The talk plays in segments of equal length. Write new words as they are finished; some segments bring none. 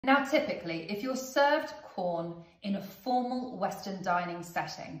Now, typically, if you're served corn in a formal Western dining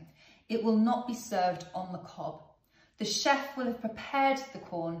setting, it will not be served on the cob. The chef will have prepared the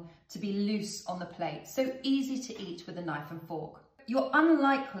corn to be loose on the plate, so easy to eat with a knife and fork. You're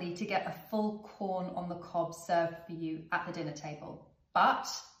unlikely to get a full corn on the cob served for you at the dinner table. But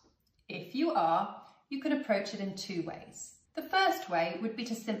if you are, you can approach it in two ways. The first way would be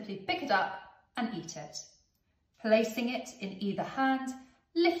to simply pick it up and eat it. Placing it in either hand,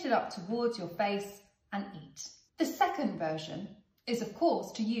 lift it up towards your face and eat. The second version is, of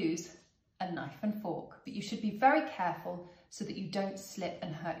course, to use a knife and fork, but you should be very careful so that you don't slip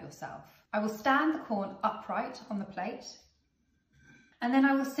and hurt yourself. I will stand the corn upright on the plate, and then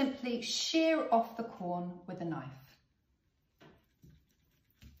I will simply shear off the corn with a knife.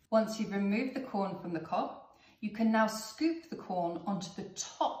 Once you've removed the corn from the cob, you can now scoop the corn onto the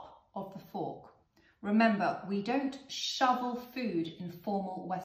top of the fork. Remember, we don't shovel food in formal Western